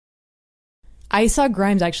I saw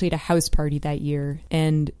Grimes actually at a house party that year,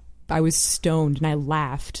 and I was stoned and I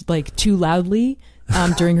laughed like too loudly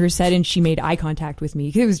during her set, and she made eye contact with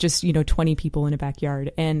me. It was just, 20 people in a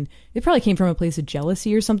backyard, and it probably came from a place of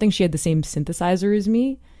jealousy or something. She had the same synthesizer as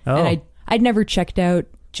me, and I'd never checked out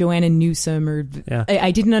Joanna Newsom, or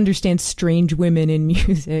I didn't understand strange women in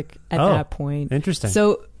music at that point. Interesting.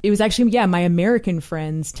 So it was actually, my American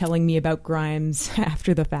friends telling me about Grimes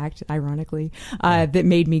after the fact, ironically, that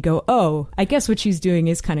made me go, oh, I guess what she's doing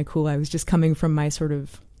is kind of cool. I was just coming from my sort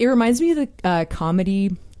of, it reminds me of the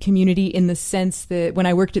comedy community in the sense that when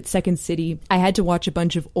I worked at Second City, I had to watch a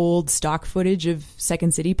bunch of old stock footage of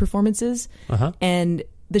Second City performances. And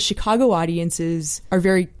the Chicago audiences are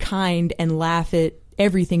very kind and laugh at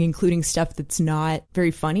everything, including stuff that's not very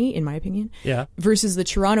funny, in my opinion. Yeah. Versus the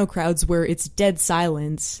Toronto crowds where it's dead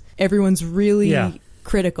silence. Everyone's really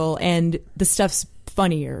critical, and the stuff's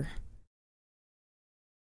funnier.